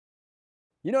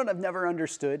You know what I've never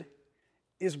understood?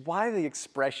 Is why the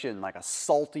expression like a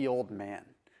salty old man.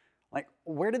 Like,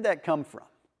 where did that come from?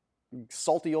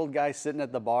 Salty old guy sitting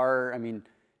at the bar, I mean,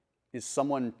 is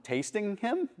someone tasting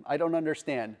him? I don't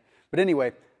understand. But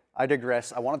anyway, I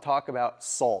digress. I want to talk about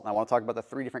salt. I want to talk about the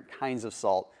 3 different kinds of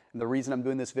salt. And the reason I'm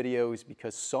doing this video is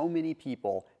because so many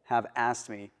people have asked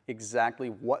me exactly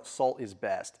what salt is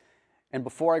best. And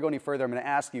before I go any further, I'm going to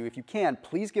ask you, if you can,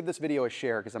 please give this video a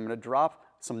share because I'm going to drop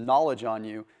some knowledge on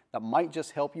you that might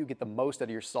just help you get the most out of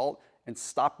your salt and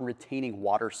stop retaining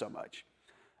water so much.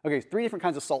 Okay, 3 different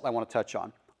kinds of salt I want to touch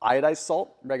on. Iodized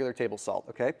salt, regular table salt,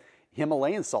 okay?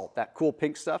 Himalayan salt, that cool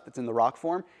pink stuff that's in the rock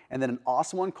form, and then an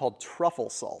awesome one called truffle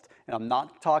salt. And I'm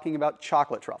not talking about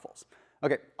chocolate truffles.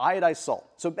 Okay, iodized salt.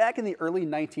 So back in the early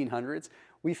 1900s,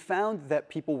 we found that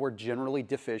people were generally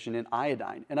deficient in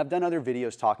iodine. And I've done other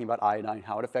videos talking about iodine,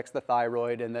 how it affects the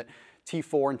thyroid and the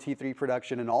T4 and T3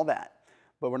 production and all that.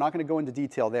 But we're not going to go into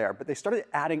detail there. But they started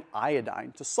adding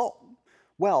iodine to salt.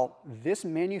 Well, this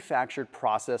manufactured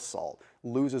processed salt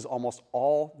loses almost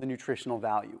all the nutritional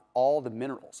value, all the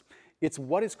minerals. It's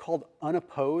what is called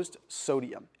unopposed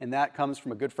sodium, and that comes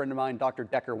from a good friend of mine, Dr.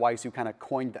 Decker Weiss, who kind of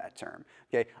coined that term.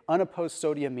 Okay, unopposed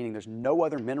sodium meaning there's no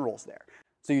other minerals there.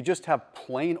 So you just have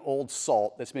plain old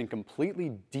salt that's been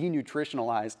completely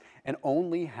denutritionalized and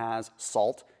only has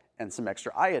salt and some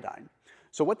extra iodine.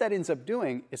 So what that ends up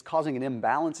doing is causing an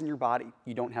imbalance in your body.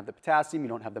 You don't have the potassium, you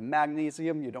don't have the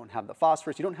magnesium, you don't have the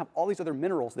phosphorus, you don't have all these other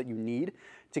minerals that you need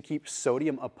to keep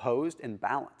sodium opposed and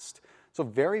balanced. So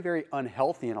very, very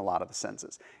unhealthy in a lot of the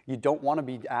senses. You don't want to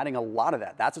be adding a lot of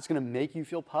that. That's what's going to make you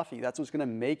feel puffy. That's what's going to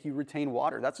make you retain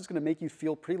water. That's what's going to make you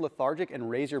feel pretty lethargic and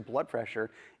raise your blood pressure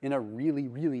in a really,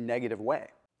 really negative way.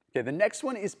 Okay, the next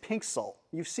one is pink salt.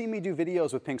 You've seen me do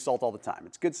videos with pink salt all the time.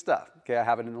 It's good stuff. Okay, I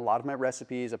have it in a lot of my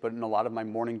recipes. I put it in a lot of my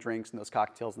morning drinks and those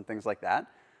cocktails and things like that.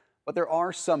 But there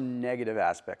are some negative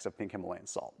aspects of pink Himalayan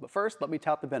salt. But first, let me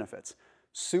tout the benefits.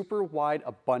 Super wide,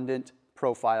 abundant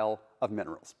profile of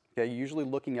minerals. Okay, you're usually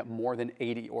looking at more than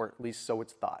 80, or at least so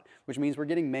it's thought, which means we're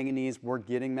getting manganese, we're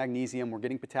getting magnesium, we're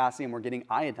getting potassium, we're getting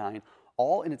iodine,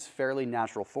 all in its fairly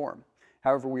natural form.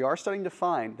 However, we are starting to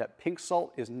find that pink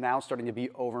salt is now starting to be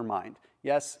overmined.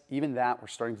 Yes, even that, we're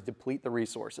starting to deplete the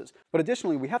resources. But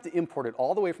additionally, we have to import it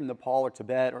all the way from Nepal or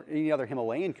Tibet or any other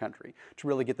Himalayan country to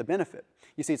really get the benefit.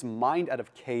 You see, it's mined out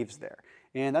of caves there,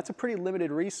 and that's a pretty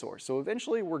limited resource. So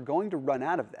eventually, we're going to run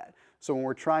out of that. So when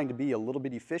we're trying to be a little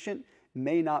bit efficient,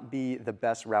 may not be the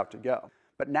best route to go.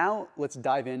 But now, let's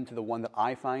dive into the one that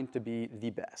I find to be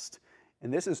the best.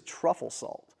 And this is truffle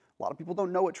salt. A lot of people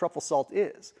don't know what truffle salt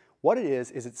is. What it is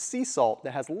it's sea salt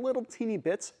that has little teeny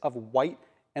bits of white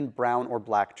and brown or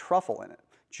black truffle in it.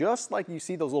 Just like you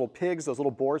see those little pigs, those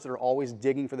little boars that are always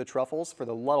digging for the truffles, for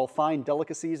the little fine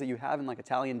delicacies that you have in like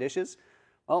Italian dishes.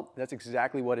 Well, that's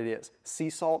exactly what it is. Sea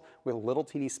salt with little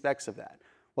teeny specks of that.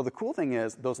 Well, the cool thing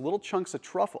is those little chunks of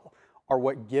truffle are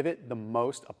what give it the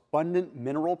most abundant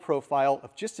mineral profile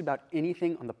of just about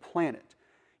anything on the planet.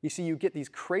 You see, you get these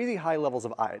crazy high levels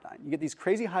of iodine, you get these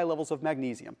crazy high levels of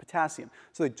magnesium, potassium,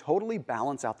 so they totally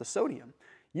balance out the sodium.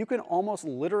 You can almost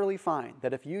literally find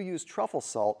that if you use truffle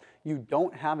salt, you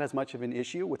don't have as much of an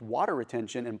issue with water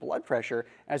retention and blood pressure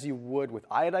as you would with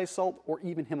iodized salt or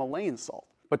even Himalayan salt.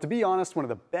 But to be honest, one of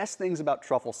the best things about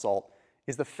truffle salt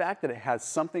is the fact that it has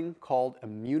something called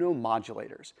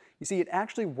immunomodulators. You see, it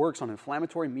actually works on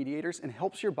inflammatory mediators and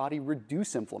helps your body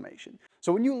reduce inflammation.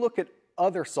 So when you look at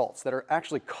other salts that are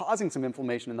actually causing some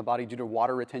inflammation in the body due to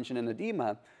water retention and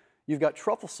edema, you've got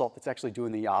truffle salt that's actually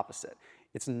doing the opposite.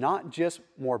 It's not just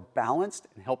more balanced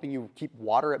and helping you keep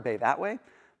water at bay that way,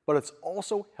 but it's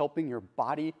also helping your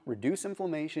body reduce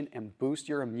inflammation and boost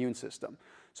your immune system.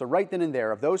 So right then and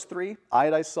there, of those 3,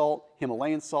 iodized salt,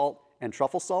 Himalayan salt, and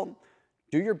truffle salt,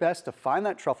 do your best to find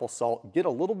that truffle salt, get a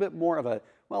little bit more of a,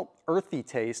 well, earthy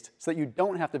taste so that you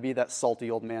don't have to be that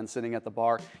salty old man sitting at the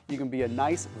bar. You can be a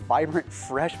nice, vibrant,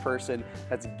 fresh person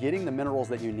that's getting the minerals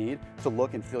that you need to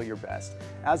look and feel your best.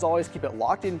 As always, keep it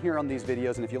locked in here on these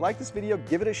videos, and if you like this video,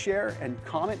 give it a share and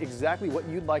comment exactly what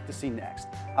you'd like to see next.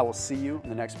 I will see you in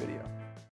the next video.